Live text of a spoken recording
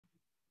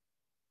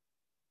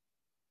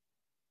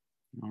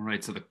All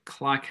right, so the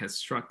clock has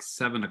struck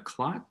 7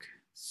 o'clock.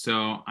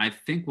 So I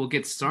think we'll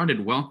get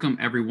started. Welcome,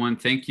 everyone.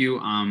 Thank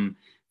you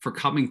for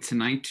coming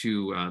tonight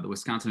to the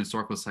Wisconsin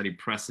Historical Society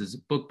Press's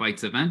Book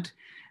Bites event,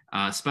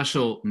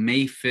 special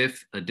May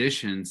 5th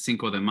edition,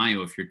 Cinco de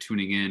Mayo, if you're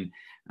tuning in.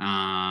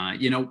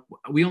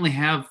 We only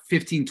have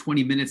 15,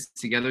 20 minutes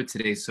together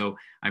today, so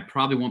I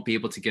probably won't be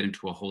able to get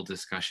into a whole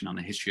discussion on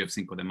the history of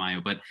Cinco de Mayo.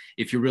 But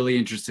if you're really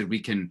interested, we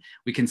can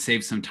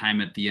save some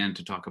time at the end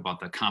to talk about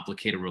the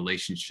complicated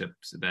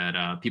relationships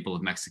that people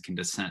of Mexican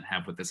descent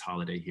have with this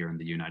holiday here in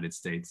the United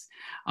States.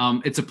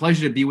 It's a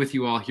pleasure to be with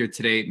you all here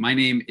today. My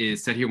name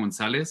is Sergio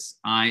Gonzalez.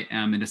 I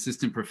am an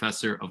assistant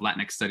professor of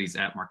Latinx Studies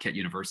at Marquette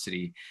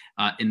University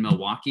in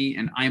Milwaukee,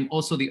 and I am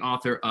also the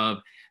author of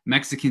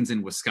Mexicans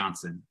in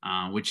Wisconsin,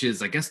 which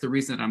is, I guess, the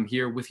reason that I'm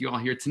here with you all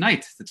here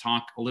tonight to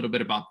talk a little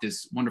bit about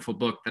this wonderful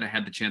book that I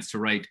had the chance to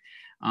write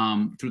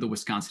through the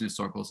Wisconsin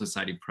Historical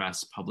Society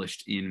Press,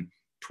 published in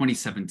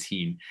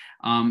 2017.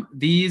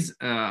 These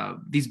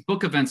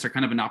book events are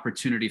kind of an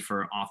opportunity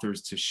for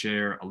authors to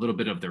share a little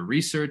bit of their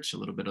research, a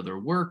little bit of their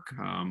work,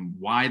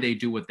 why they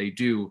do what they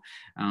do.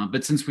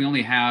 But since we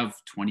only have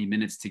 20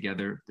 minutes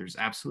together, there's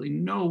absolutely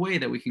no way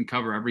that we can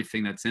cover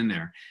everything that's in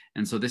there.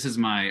 And so this is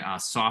my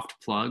soft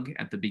plug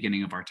at the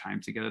beginning of our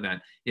time together,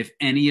 that if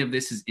any of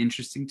this is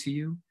interesting to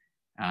you,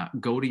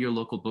 go to your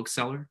local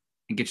bookseller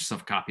and get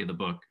yourself a copy of the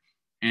book.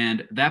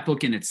 And that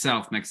book in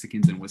itself,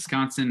 Mexicans in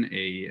Wisconsin,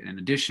 an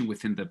edition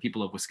within the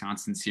People of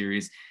Wisconsin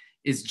series,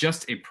 is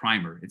just a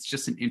primer. It's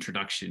just an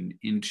introduction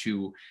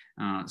into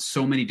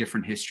so many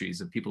different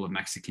histories of people of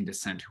Mexican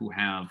descent who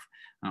have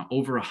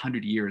over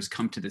 100 years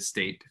come to this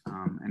state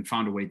and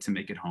found a way to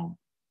make it home.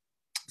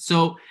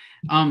 So,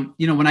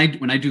 when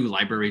I do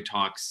library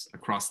talks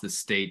across the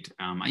state,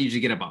 I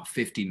usually get about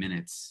 50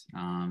 minutes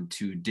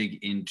to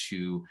dig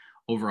into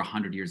over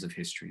 100 years of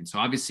history. And so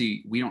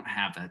obviously we don't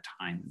have that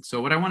time. So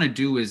what I want to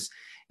do is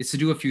to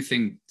do a few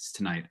things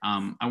tonight.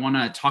 I want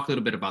to talk a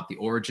little bit about the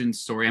origin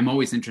story. I'm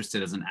always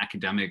interested as an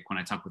academic when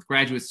I talk with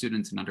graduate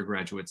students and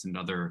undergraduates and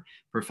other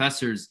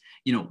professors,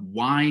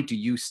 why do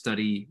you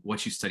study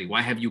what you study?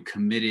 Why have you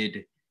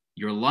committed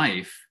your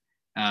life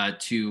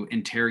to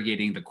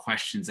interrogating the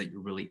questions that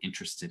you're really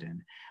interested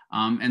in?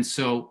 And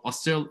so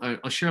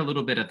I'll share a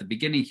little bit at the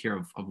beginning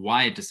here of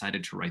why I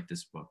decided to write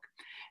this book.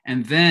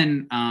 And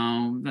then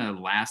the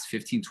last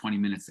 15, 20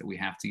 minutes that we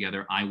have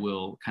together, I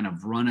will kind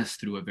of run us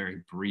through a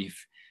very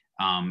brief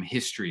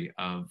history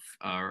of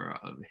a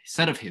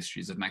set of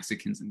histories of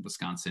Mexicans in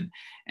Wisconsin.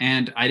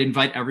 And I'd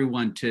invite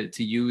everyone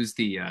to use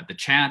the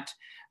chat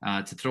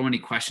to throw any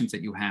questions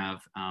that you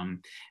have.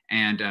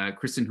 And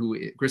Kristen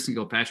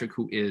Gilpatrick,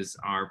 who is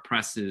our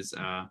press's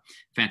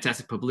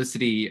fantastic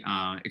publicity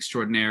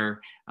extraordinaire,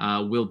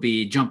 will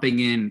be jumping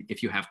in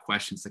if you have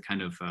questions to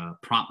kind of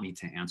prompt me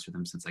to answer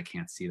them, since I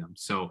can't see them.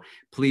 So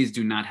please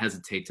do not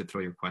hesitate to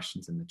throw your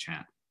questions in the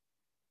chat.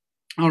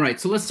 All right,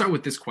 so let's start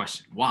with this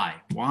question. Why?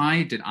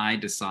 Why did I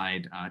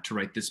decide to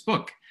write this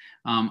book?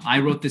 I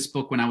wrote this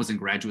book when I was in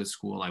graduate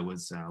school. I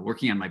was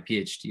working on my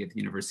PhD at the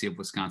University of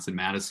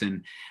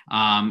Wisconsin-Madison.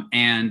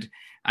 And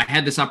I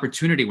had this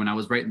opportunity when I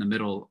was right in the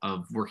middle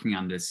of working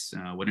on this,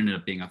 what ended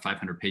up being a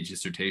 500-page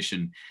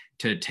dissertation,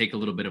 to take a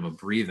little bit of a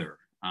breather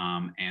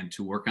and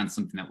to work on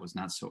something that was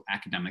not so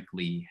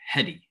academically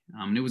heady.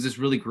 And it was this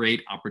really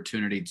great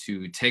opportunity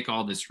to take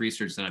all this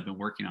research that I've been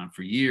working on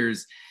for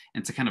years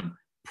and to kind of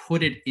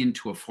put it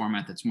into a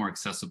format that's more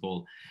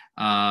accessible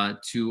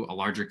to a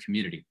larger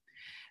community.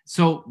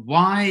 So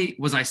why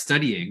was I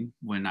studying,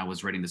 when I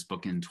was writing this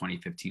book in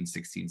 2015,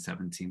 16,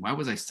 17, why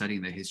was I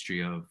studying the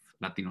history of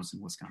Latinos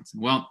in Wisconsin?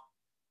 Well,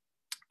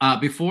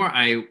 before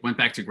I went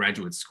back to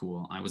graduate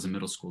school, I was a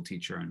middle school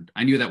teacher, and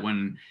I knew that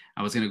when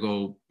I was going to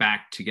go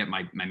back to get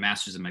my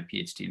master's and my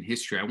PhD in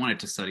history, I wanted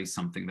to study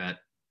something that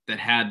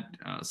had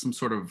some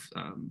sort of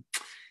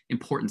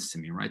importance to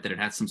me, right? That it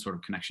had some sort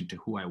of connection to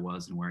who I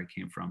was and where I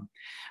came from.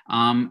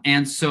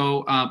 And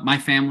so my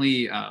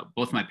family,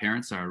 both my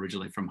parents are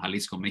originally from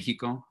Jalisco,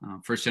 Mexico,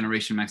 first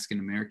generation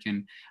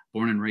Mexican-American,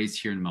 born and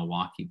raised here in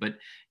Milwaukee. But,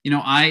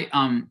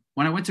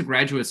 when I went to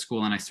graduate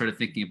school and I started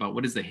thinking about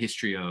what is the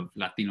history of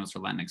Latinos or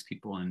Latinx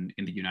people in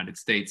the United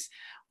States,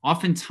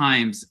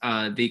 oftentimes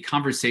the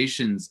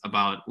conversations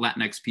about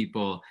Latinx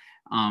people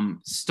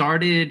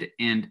started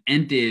and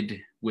ended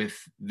with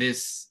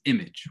this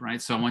image, right?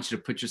 So I want you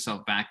to put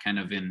yourself back kind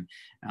of in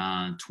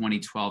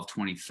 2012,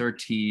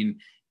 2013,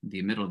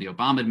 the middle of the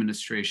Obama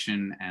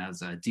administration,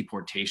 as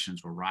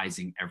deportations were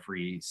rising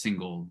every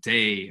single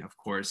day. Of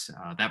course,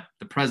 that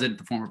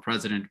the former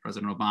president,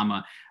 President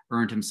Obama,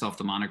 earned himself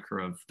the moniker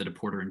of the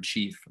deporter in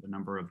chief for the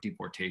number of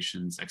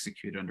deportations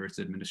executed under his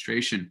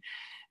administration.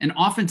 And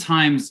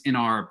oftentimes in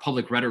our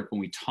public rhetoric, when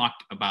we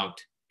talked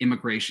about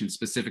immigration,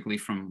 specifically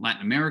from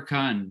Latin America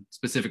and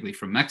specifically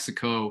from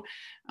Mexico,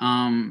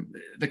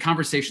 the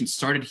conversation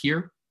started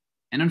here,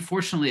 and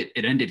unfortunately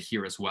it ended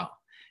here as well.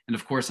 And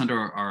of course, under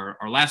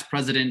our last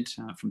president,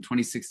 from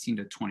 2016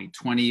 to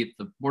 2020,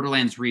 the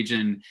Borderlands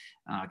region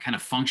kind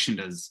of functioned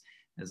as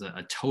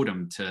a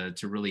totem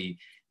to really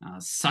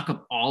suck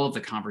up all of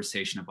the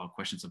conversation about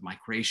questions of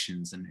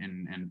migrations and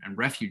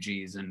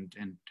refugees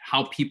and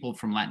how people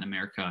from Latin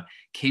America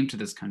came to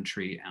this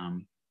country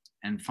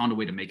and found a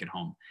way to make it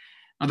home.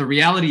 Now, the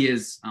reality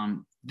is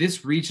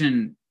this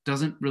region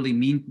doesn't really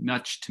mean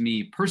much to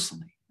me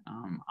personally.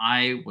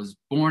 I was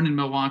born in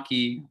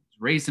Milwaukee,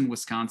 raised in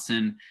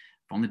Wisconsin.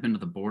 I've only been to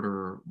the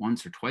border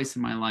once or twice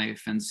in my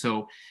life. And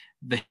so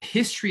the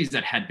histories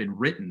that had been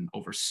written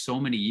over so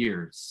many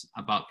years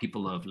about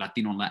people of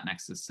Latino and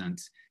Latinx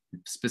descent,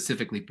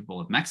 specifically people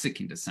of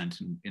Mexican descent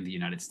in the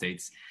United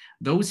States,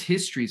 those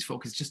histories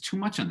focused just too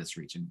much on this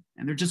region.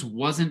 And there just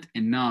wasn't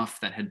enough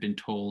that had been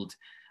told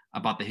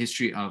about the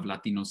history of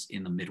Latinos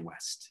in the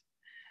Midwest.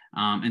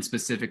 And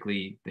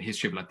specifically the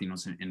history of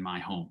Latinos in my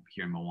home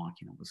here in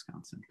Milwaukee,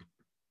 Wisconsin.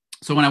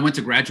 So when I went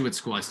to graduate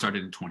school, I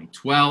started in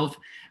 2012.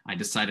 I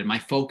decided my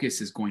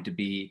focus is going to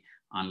be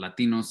on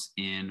Latinos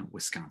in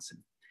Wisconsin.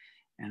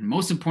 And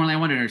most importantly, I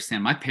wanted to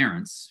understand my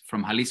parents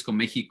from Jalisco,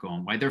 Mexico,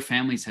 and why their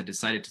families had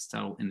decided to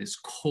settle in this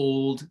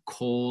cold,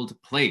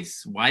 cold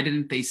place. Why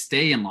didn't they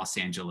stay in Los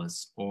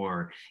Angeles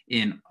or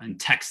in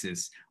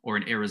Texas or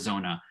in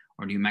Arizona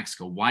or New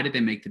Mexico? Why did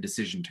they make the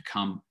decision to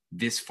come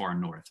this far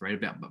north,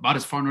 right? About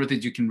as far north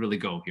as you can really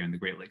go here in the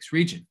Great Lakes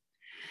region.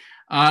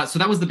 So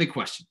that was the big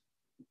question.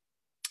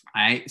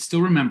 I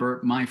still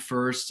remember my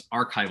first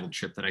archival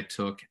trip that I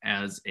took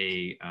as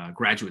a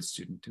graduate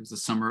student. It was the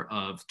summer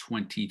of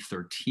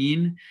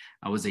 2013.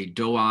 I was a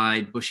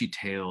doe-eyed,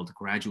 bushy-tailed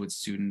graduate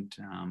student.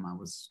 I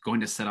was going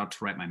to set out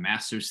to write my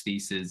master's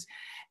thesis,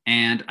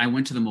 and I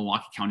went to the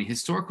Milwaukee County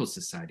Historical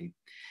Society.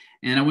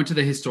 And I went to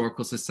the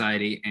Historical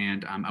Society,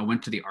 and I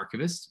went to the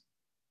archivist.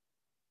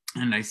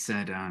 And I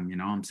said, I'm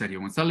Sergio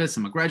Gonzalez.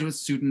 I'm a graduate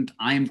student.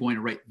 I am going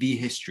to write the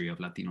history of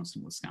Latinos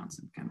in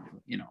Wisconsin. Kind of,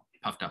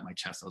 puffed out my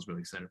chest. I was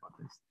really excited about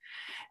this.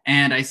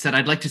 And I said,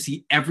 I'd like to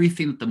see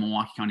everything that the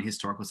Milwaukee County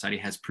Historical Society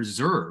has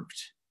preserved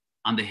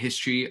on the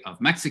history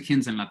of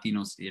Mexicans and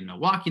Latinos in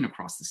Milwaukee and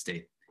across the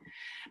state.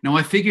 Now,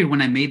 I figured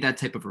when I made that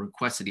type of a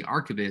request to the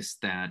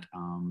archivist that,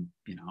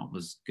 I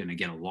was going to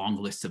get a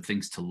long list of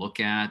things to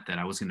look at, that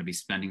I was going to be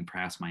spending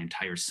perhaps my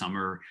entire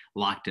summer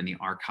locked in the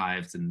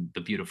archives in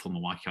the beautiful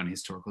Milwaukee County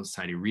Historical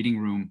Society reading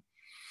room.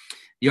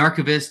 The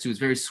archivist, who was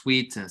very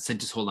sweet, said,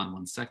 just hold on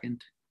one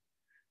second,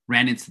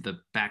 ran into the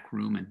back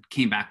room and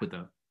came back with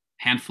a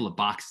handful of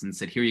boxes and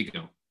said, here you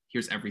go.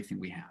 Here's everything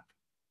we have.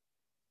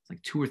 It's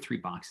like 2 or 3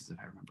 boxes, if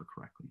I remember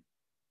correctly.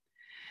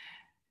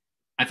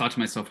 I thought to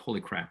myself,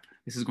 holy crap,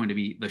 this is going to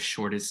be the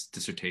shortest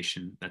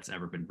dissertation that's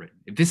ever been written.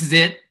 If this is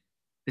it,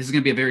 this is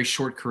going to be a very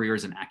short career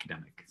as an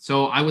academic.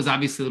 So I was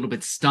obviously a little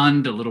bit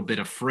stunned, a little bit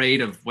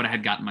afraid of what I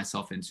had gotten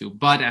myself into.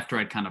 But after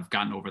I'd kind of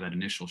gotten over that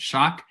initial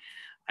shock,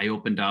 I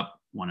opened up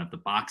one of the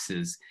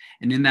boxes.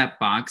 And in that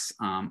box,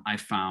 I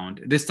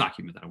found this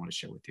document that I want to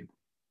share with you.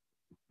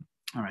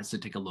 All right, so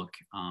take a look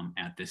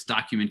at this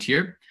document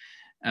here.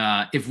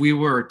 If we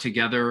were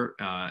together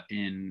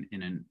in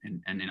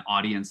an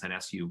audience, I'd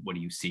ask you, what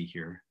do you see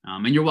here?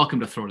 And you're welcome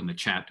to throw it in the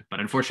chat, but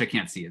unfortunately I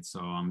can't see it. So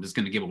I'm just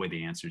going to give away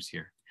the answers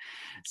here.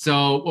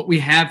 So what we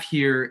have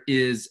here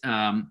is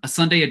a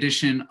Sunday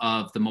edition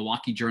of the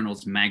Milwaukee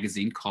Journal's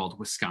magazine called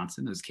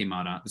Wisconsin. This came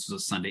out, this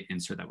was a Sunday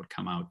insert that would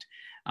come out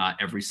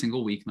every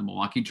single week in the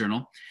Milwaukee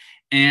Journal.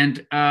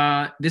 And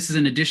this is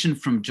an edition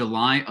from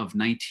July of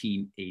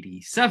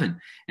 1987.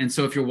 And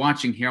so if you're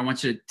watching here, I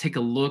want you to take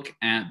a look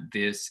at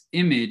this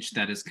image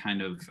that is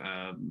kind of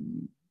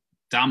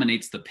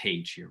dominates the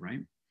page here, right?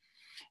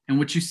 And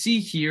what you see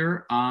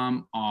here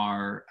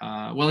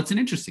well, it's an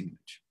interesting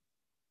image.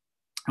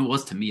 It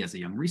was to me as a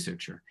young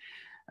researcher.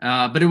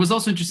 But it was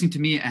also interesting to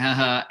me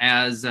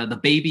as the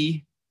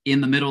baby in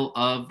the middle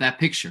of that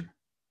picture.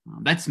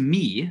 That's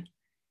me.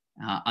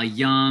 A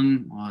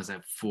young, what was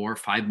that, 4 or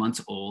 5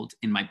 months old,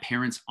 in my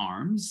parents'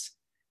 arms.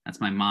 That's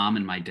my mom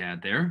and my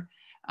dad there,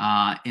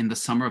 in the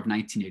summer of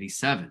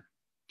 1987.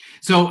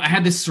 So I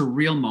had this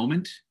surreal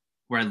moment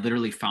where I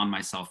literally found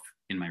myself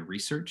in my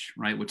research,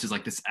 right? Which is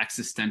like this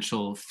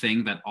existential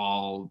thing that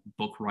all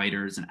book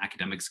writers and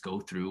academics go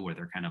through, where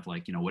they're kind of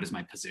like, what is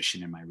my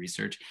position in my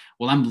research?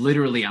 Well, I'm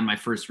literally on my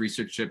first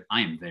research trip.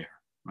 I am there,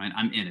 right?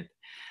 I'm in it.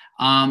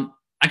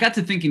 I got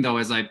to thinking, though,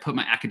 as I put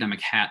my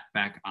academic hat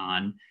back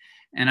on,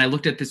 and I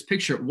looked at this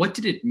picture, what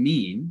did it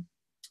mean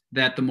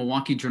that the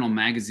Milwaukee Journal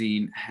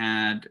magazine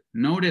had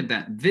noted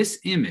that this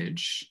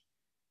image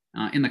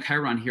in the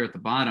chyron here at the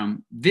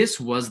bottom,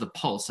 this was the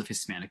pulse of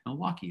Hispanic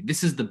Milwaukee.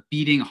 This is the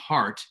beating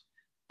heart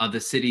of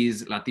the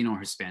city's Latino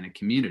Hispanic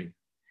community.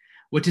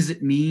 What does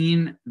it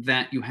mean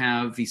that you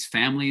have these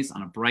families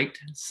on a bright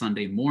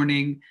Sunday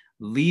morning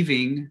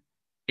leaving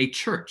a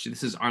church?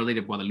 This is Our Lady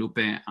of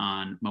Guadalupe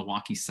on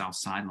Milwaukee's South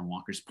Side in the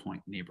Walker's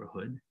Point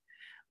neighborhood.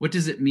 What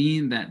does it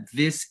mean that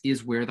this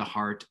is where the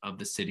heart of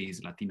the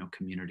city's Latino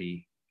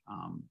community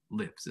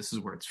lives? This is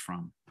where it's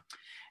from.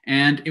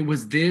 And it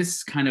was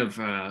this kind of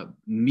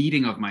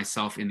meeting of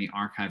myself in the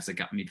archives that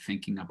got me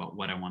thinking about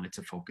what I wanted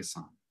to focus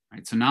on,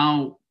 right? So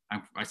now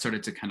I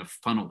started to kind of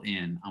funnel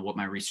in on what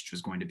my research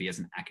was going to be as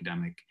an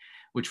academic,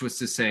 which was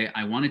to say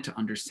I wanted to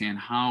understand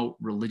how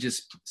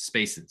religious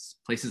spaces,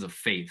 places of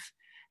faith,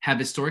 have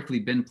historically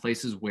been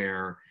places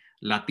where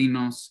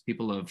Latinos,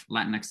 people of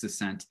Latinx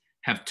descent,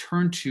 have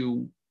turned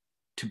to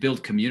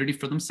build community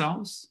for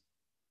themselves,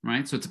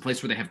 right? So it's a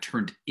place where they have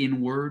turned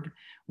inward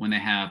when they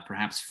have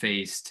perhaps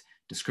faced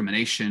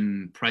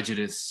discrimination,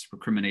 prejudice,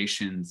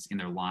 recriminations in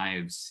their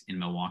lives in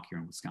Milwaukee or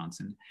in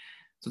Wisconsin.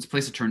 So it's a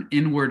place to turn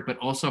inward, but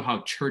also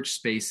how church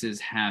spaces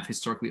have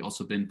historically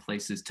also been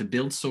places to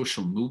build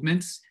social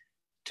movements,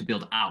 to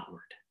build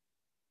outward,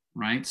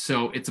 right?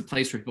 So it's a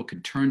place where people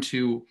could turn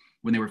to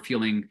when they were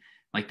feeling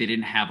like they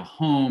didn't have a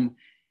home.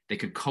 They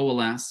could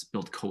coalesce,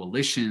 build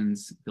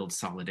coalitions, build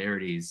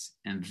solidarities,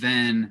 and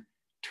then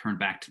turn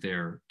back to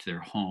their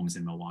homes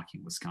in Milwaukee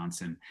and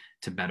Wisconsin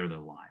to better their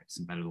lives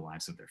and better the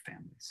lives of their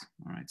families.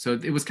 All right. So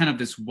it was kind of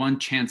this one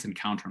chance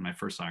encounter on my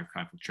first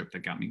archival trip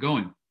that got me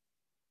going.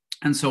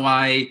 And so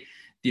I,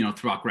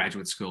 throughout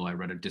graduate school, I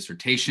read a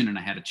dissertation and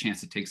I had a chance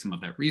to take some of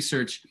that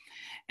research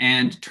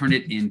and turn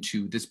it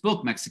into this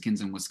book,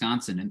 Mexicans in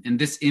Wisconsin. And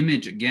this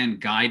image, again,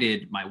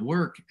 guided my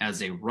work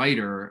as a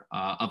writer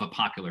of a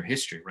popular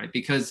history, right?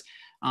 Because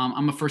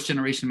I'm a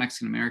first-generation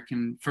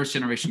Mexican-American,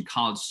 first-generation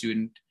college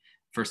student,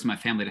 first in my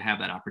family to have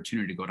that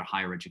opportunity to go to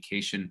higher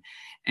education.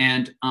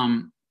 And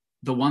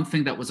the one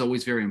thing that was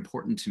always very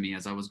important to me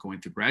as I was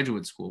going through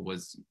graduate school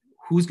was,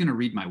 who's going to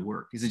read my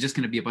work? Is it just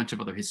going to be a bunch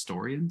of other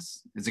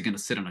historians? Is it going to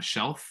sit on a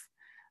shelf?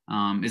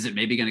 Is it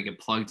maybe going to get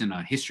plugged in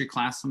a history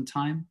class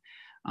sometime?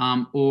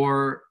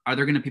 Or are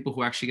there going to be people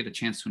who actually get a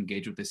chance to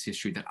engage with this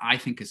history that I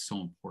think is so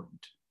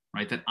important,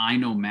 right? That I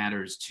know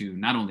matters to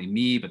not only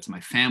me, but to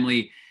my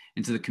family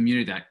and to the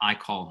community that I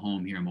call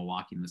home here in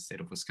Milwaukee in the state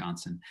of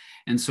Wisconsin.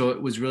 And so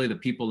it was really the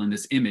people in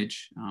this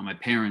image, my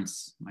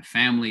parents, my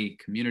family,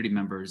 community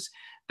members,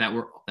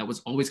 that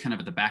was always kind of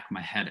at the back of my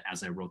head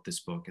as I wrote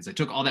this book, as I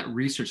took all that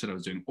research that I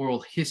was doing,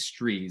 oral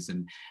histories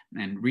and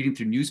reading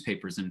through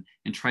newspapers and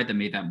tried to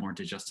make that more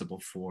digestible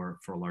for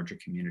a larger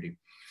community.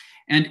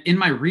 And in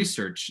my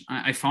research,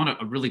 I found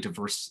a really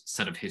diverse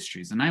set of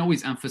histories. And I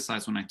always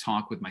emphasize when I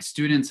talk with my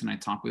students and I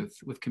talk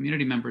with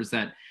community members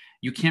that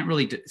you can't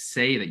really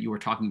say that you are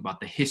talking about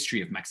the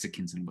history of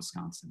Mexicans in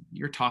Wisconsin.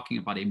 You're talking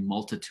about a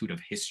multitude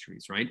of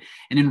histories, right?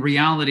 And in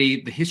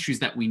reality, the histories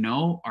that we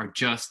know are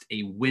just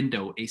a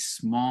window, a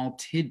small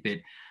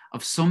tidbit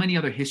of so many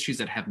other histories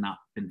that have not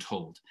been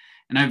told.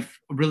 And I've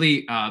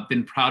really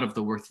been proud of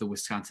the work the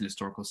Wisconsin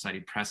Historical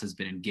Society Press has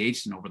been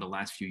engaged in over the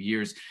last few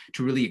years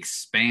to really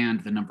expand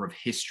the number of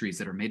histories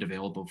that are made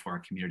available for our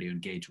community to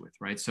engage with,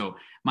 right? So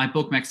my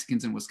book,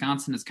 Mexicans in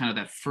Wisconsin, is kind of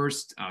that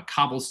first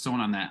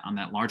cobblestone on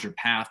that larger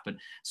path, but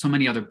so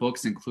many other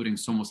books, including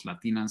Somos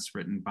Latinas,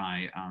 written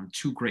by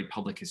two great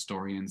public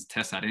historians,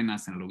 Tess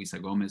Arenas and Luisa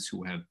Gomez,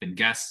 who have been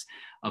guests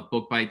of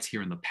Book Bites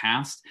here in the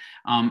past.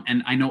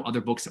 And I know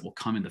other books that will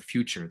come in the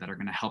future that are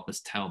going to help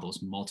us tell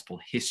those multiple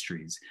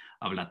histories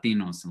of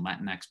Latinos and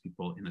Latinx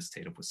people in the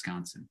state of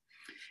Wisconsin.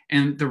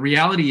 And the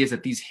reality is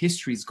that these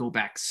histories go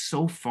back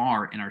so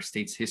far in our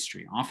state's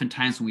history.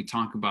 Oftentimes when we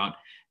talk about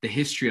the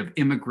history of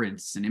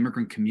immigrants and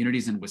immigrant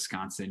communities in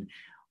Wisconsin,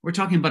 we're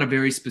talking about a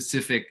very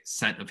specific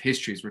set of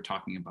histories. We're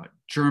talking about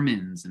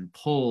Germans and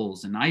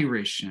Poles and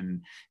Irish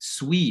and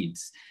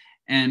Swedes.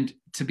 And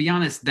to be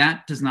honest,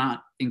 that does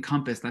not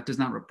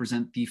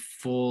represent the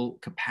full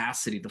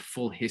capacity, the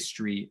full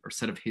history or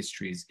set of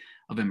histories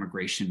of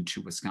immigration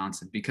to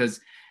Wisconsin,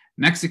 because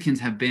Mexicans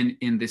have been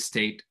in this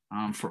state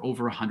for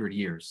over 100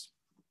 years.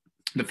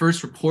 The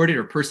first reported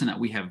or person that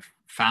we have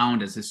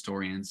found as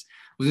historians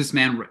was this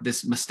man,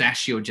 this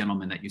mustachio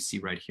gentleman that you see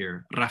right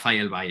here,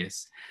 Rafael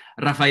Valles.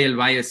 Rafael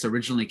Valles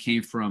originally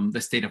came from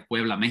the state of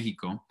Puebla,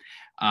 Mexico.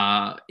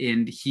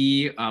 And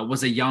he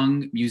was a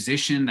young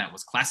musician that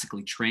was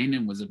classically trained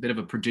and was a bit of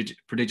a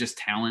prodigious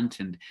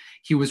talent. And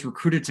he was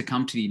recruited to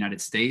come to the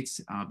United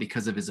States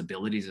because of his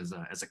abilities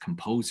as a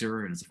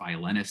composer and as a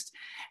violinist.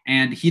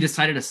 And he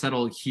decided to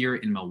settle here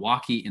in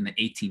Milwaukee in the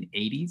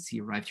 1880s.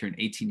 He arrived here in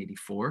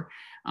 1884.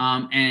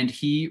 And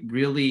he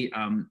really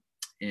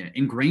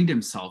ingrained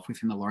himself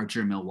within the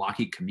larger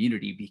Milwaukee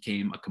community,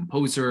 became a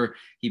composer.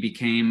 He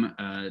became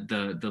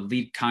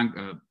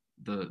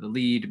the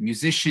lead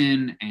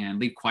musician and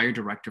lead choir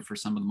director for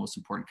some of the most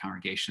important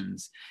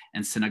congregations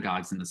and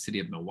synagogues in the city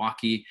of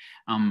Milwaukee.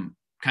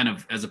 Kind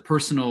of as a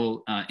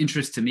personal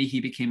interest to me, he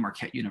became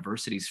Marquette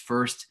University's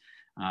first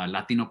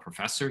Latino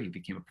professor. He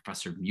became a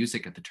professor of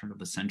music at the turn of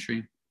the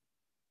century.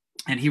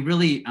 And he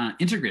really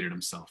integrated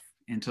himself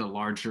into a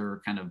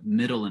larger kind of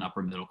middle and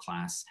upper middle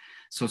class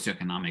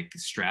socioeconomic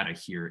strata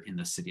here in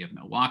the city of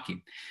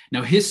Milwaukee.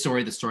 Now, his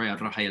story, the story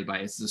of Rafael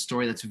Valles, is a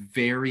story that's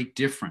very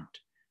different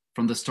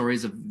from the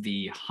stories of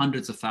the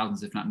hundreds of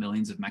thousands, if not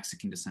millions, of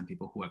Mexican descent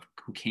people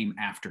who came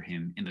after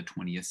him in the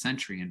 20th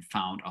century and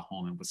found a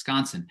home in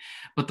Wisconsin.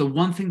 But the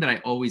one thing that I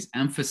always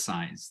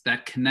emphasize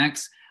that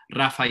connects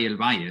Rafael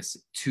Valles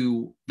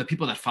to the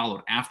people that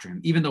followed after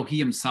him, even though he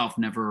himself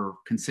never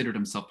considered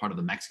himself part of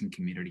the Mexican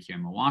community here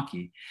in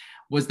Milwaukee,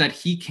 was that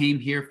he came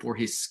here for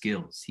his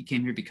skills. He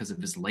came here because of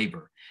his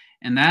labor.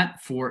 And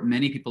that, for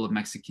many people of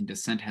Mexican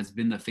descent, has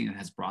been the thing that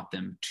has brought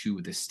them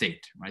to the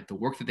state, right? The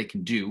work that they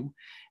can do,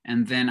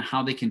 and then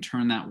how they can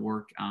turn that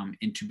work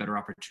into better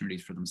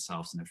opportunities for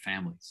themselves and their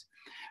families.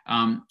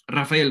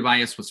 Rafael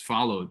Valles was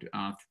followed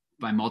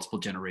by multiple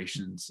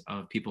generations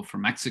of people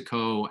from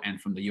Mexico and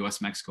from the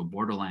US-Mexico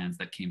borderlands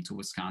that came to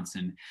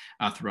Wisconsin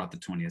throughout the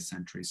 20th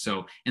century.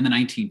 So in the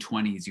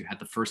 1920s, you had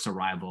the first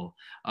arrival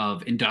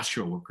of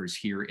industrial workers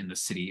here in the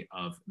city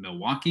of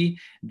Milwaukee.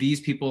 These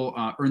people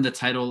earned the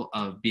title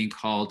of being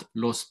called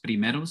Los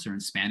Primeros, or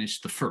in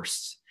Spanish, the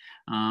first.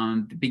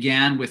 It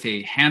began with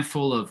a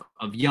handful of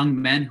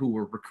young men who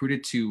were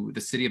recruited to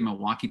the city of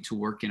Milwaukee to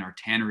work in our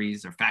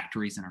tanneries, our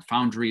factories, and our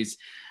foundries.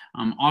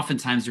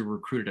 Oftentimes they were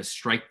recruited as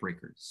strike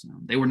breakers.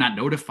 They were not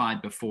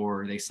notified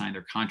before they signed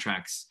their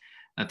contracts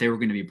that they were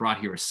going to be brought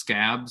here as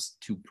scabs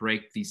to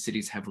break the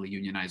city's heavily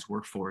unionized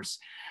workforce.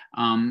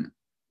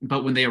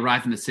 But when they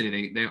arrived in the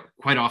city, they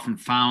quite often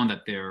found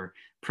that their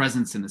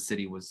presence in the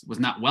city was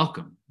not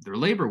welcome. Their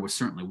labor was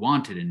certainly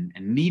wanted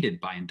and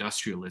needed by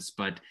industrialists,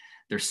 but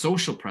their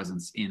social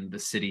presence in the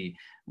city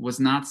was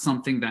not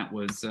something that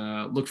was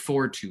looked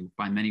forward to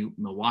by many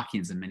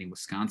Milwaukeeans and many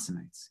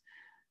Wisconsinites.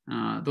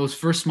 Those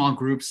first small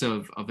groups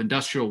of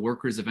industrial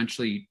workers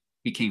eventually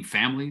became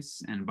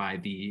families, and by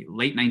the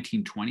late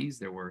 1920s,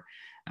 there were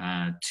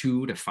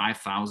 2,000 to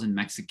 5,000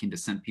 Mexican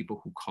descent people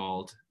who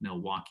called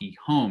Milwaukee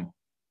home.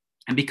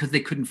 And because they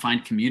couldn't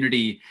find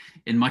community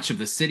in much of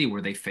the city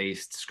where they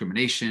faced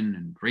discrimination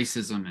and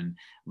racism and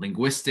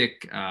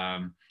linguistic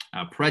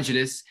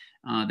prejudice,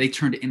 they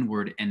turned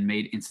inward and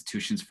made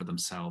institutions for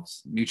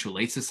themselves. Mutual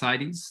aid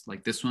societies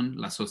like this one,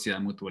 La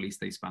Sociedad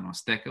Mutualista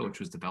Hispano-Azteca, which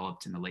was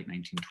developed in the late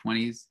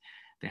 1920s.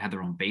 They had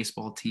their own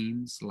baseball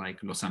teams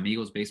like Los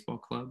Amigos Baseball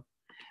Club.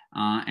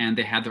 And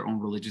they had their own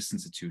religious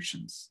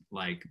institutions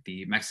like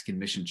the Mexican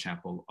Mission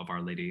Chapel of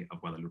Our Lady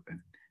of Guadalupe,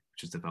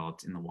 which was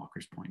developed in the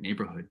Walker's Point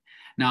neighborhood.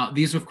 Now,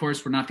 these, of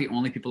course, were not the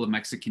only people of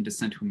Mexican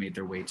descent who made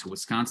their way to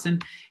Wisconsin.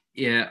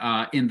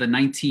 In the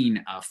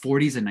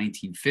 1940s and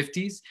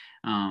 1950s,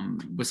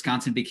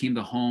 Wisconsin became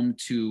the home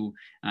to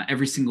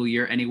every single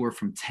year anywhere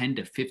from 10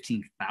 to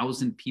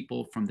 15,000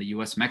 people from the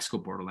US-Mexico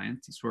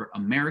borderlands. These were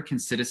American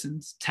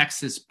citizens,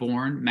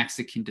 Texas-born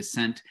Mexican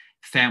descent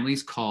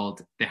families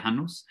called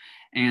Tejanos.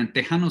 And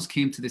Tejanos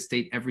came to the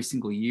state every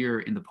single year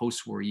in the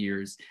post-war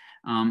years.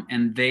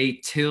 And they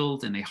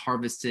tilled and they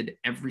harvested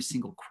every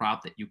single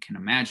crop that you can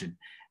imagine.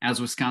 As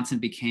Wisconsin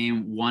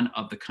became one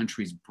of the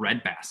country's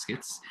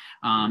breadbaskets,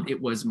 it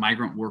was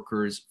migrant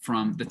workers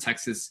from the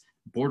Texas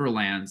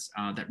borderlands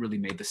that really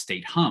made the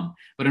state hum.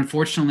 But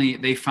unfortunately,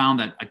 they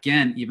found that,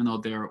 again, even though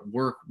their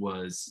work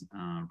was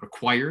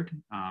required,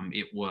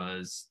 it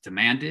was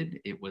demanded,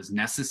 it was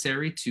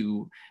necessary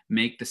to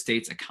make the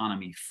state's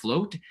economy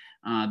float,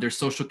 their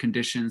social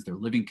conditions, their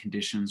living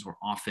conditions were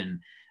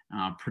often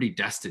pretty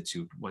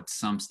destitute, what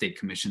some state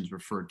commissions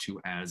referred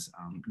to as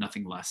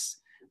nothing less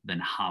than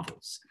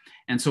hovels.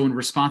 And so in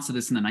response to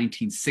this in the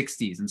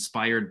 1960s,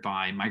 inspired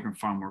by migrant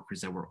farm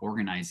workers that were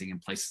organizing in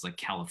places like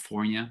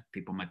California,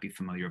 people might be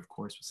familiar, of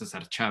course, with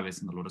Cesar Chavez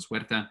and Dolores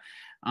Huerta,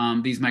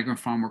 these migrant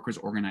farm workers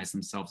organized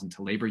themselves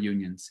into labor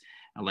unions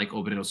like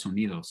Obreros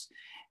Unidos.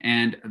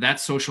 And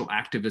that social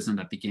activism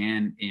that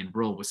began in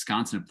rural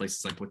Wisconsin in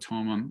places like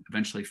Watoma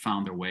eventually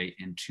found their way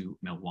into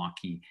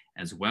Milwaukee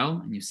as well.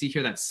 And you see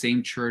here that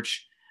same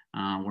church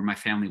where my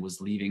family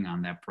was leaving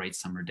on that bright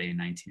summer day in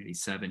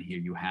 1987. Here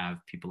you have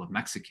people of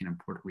Mexican and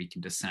Puerto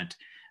Rican descent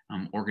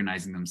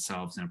organizing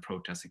themselves in a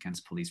protest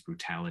against police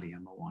brutality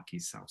on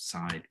Milwaukee's south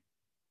side.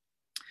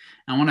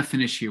 I want to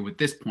finish here with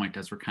this point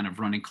as we're kind of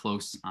running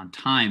close on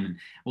time, and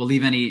we'll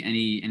leave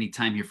any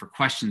time here for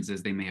questions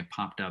as they may have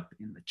popped up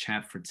in the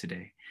chat for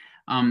today.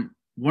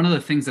 One of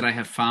the things that I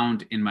have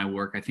found in my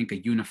work, I think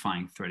a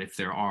unifying thread, if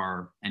there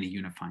are any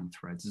unifying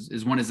threads,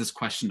 is this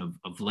question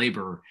of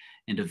labor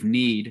and of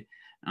need.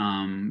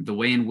 The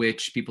way in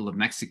which people of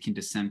Mexican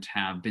descent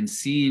have been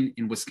seen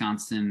in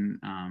Wisconsin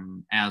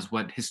as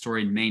what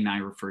historian May Nye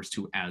refers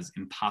to as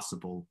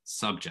impossible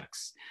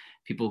subjects.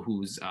 People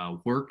whose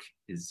work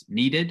is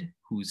needed,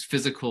 whose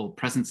physical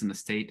presence in the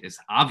state is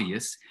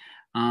obvious,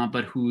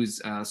 but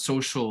whose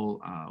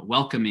social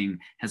welcoming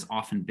has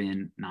often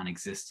been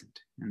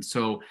non-existent. And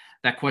so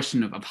that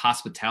question of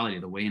hospitality,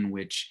 the way in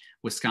which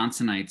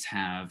Wisconsinites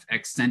have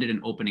extended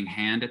an opening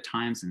hand at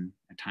times and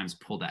at times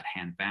pulled that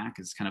hand back,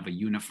 is kind of a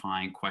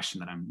unifying question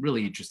that I'm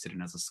really interested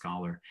in as a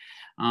scholar.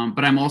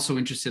 But I'm also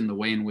interested in the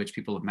way in which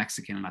people of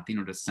Mexican and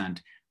Latino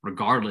descent,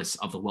 regardless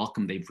of the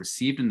welcome they've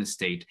received in the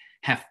state,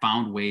 have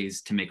found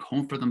ways to make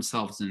home for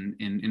themselves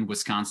in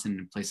Wisconsin,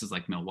 in places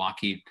like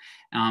Milwaukee,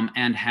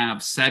 and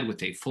have said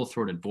with a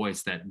full-throated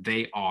voice that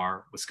they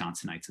are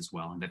Wisconsinites as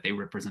well, and that they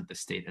represent the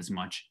state as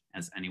much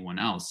as anyone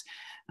else,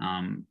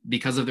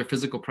 because of their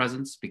physical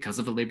presence, because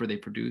of the labor they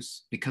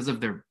produce, because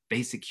of their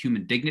basic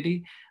human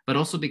dignity, but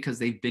also because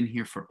they've been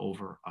here for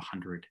over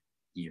 100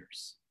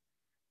 years.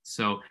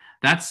 So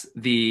that's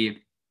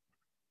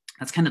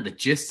kind of the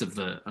gist of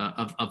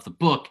the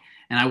book.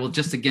 And I will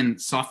just again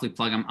softly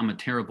plug, I'm a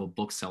terrible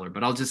bookseller,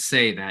 but I'll just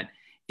say that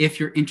If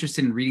you're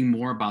interested in reading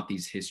more about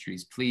these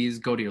histories, please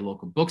go to your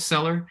local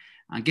bookseller,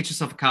 get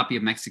yourself a copy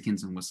of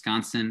Mexicans in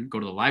Wisconsin.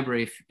 Go to the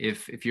library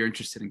if you're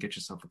interested, and get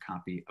yourself a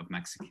copy of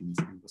Mexicans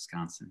in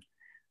Wisconsin.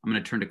 I'm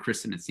going to turn to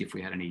Kristen and see if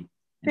we had any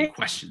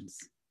questions.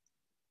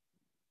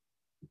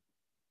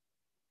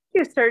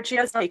 Thank you,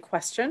 Sergio. A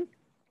question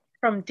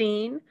from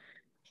Dean.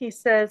 He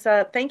says,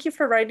 thank you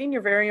for writing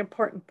your very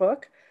important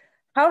book.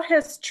 How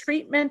has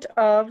treatment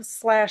of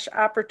 /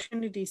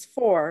 opportunities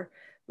for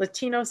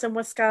Latinos in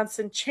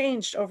Wisconsin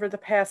changed over the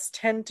past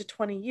 10 to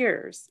 20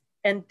 years?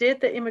 And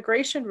did the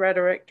immigration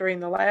rhetoric during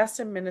the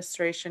last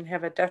administration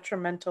have a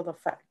detrimental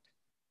effect?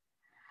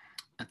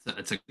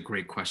 That's a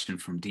great question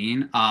from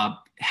Dean.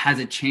 Has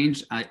it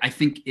changed? I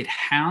think it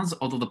has,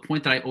 although the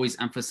point that I always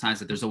emphasize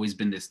that there's always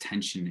been this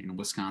tension in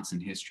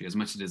Wisconsin history, as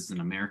much as it is in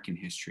American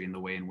history, in the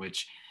way in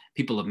which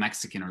people of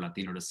Mexican or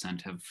Latino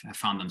descent have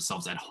found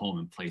themselves at home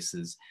in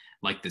places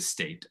like this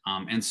state.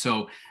 And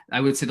so I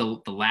would say the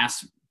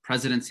last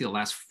presidency, the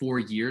last 4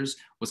 years,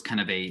 was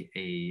kind of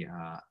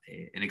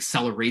an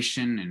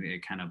acceleration, and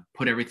it kind of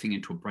put everything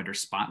into a brighter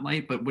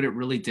spotlight. But what it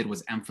really did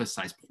was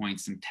emphasize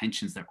points and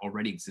tensions that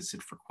already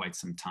existed for quite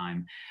some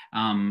time.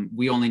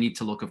 We only need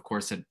to look, of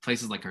course, at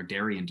places like our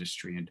dairy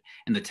industry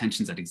and the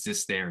tensions that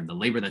exist there, and the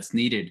labor that's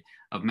needed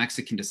of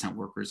Mexican descent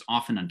workers,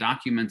 often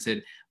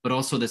undocumented, but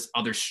also this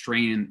other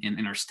strain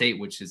in our state,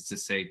 which is to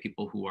say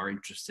people who are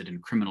interested in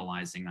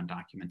criminalizing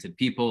undocumented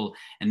people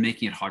and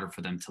making it harder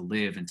for them to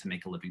live and to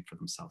make a living for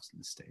themselves in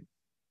the state.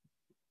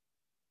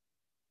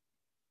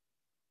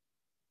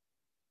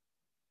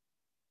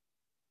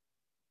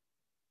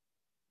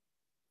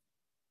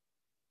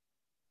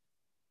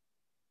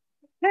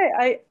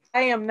 Okay, I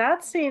am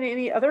not seeing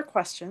any other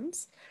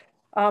questions,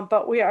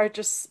 but we are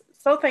just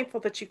so thankful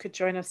that you could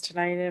join us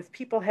tonight. And if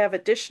people have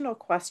additional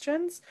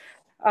questions,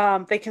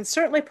 they can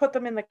certainly put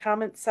them in the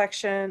comment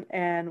section,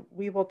 and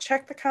we will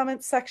check the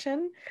comment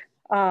section.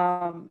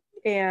 And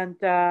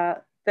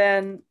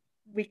then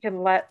we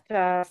can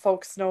let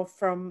folks know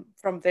from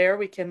there.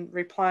 We can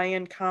reply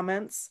in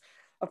comments,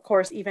 of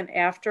course, even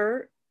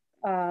after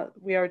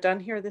we are done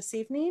here this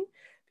evening,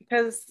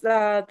 because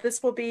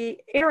this will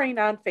be airing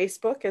on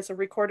Facebook as a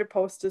recorded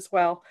post as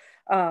well.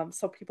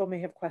 So people may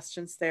have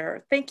questions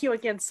there. Thank you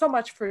again so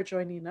much for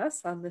joining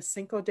us on the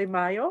Cinco de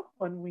Mayo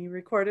when we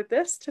recorded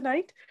this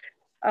tonight.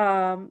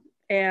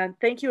 And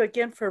thank you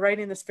again for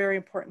writing this very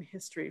important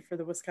history for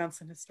the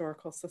Wisconsin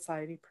Historical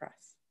Society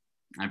Press.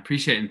 I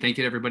appreciate it. And thank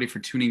you to everybody for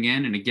tuning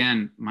in. And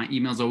again, my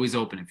email is always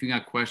open. If you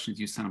got questions,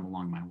 you send them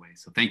along my way.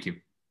 So thank you.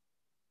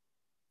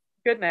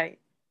 Good night.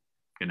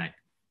 Good night.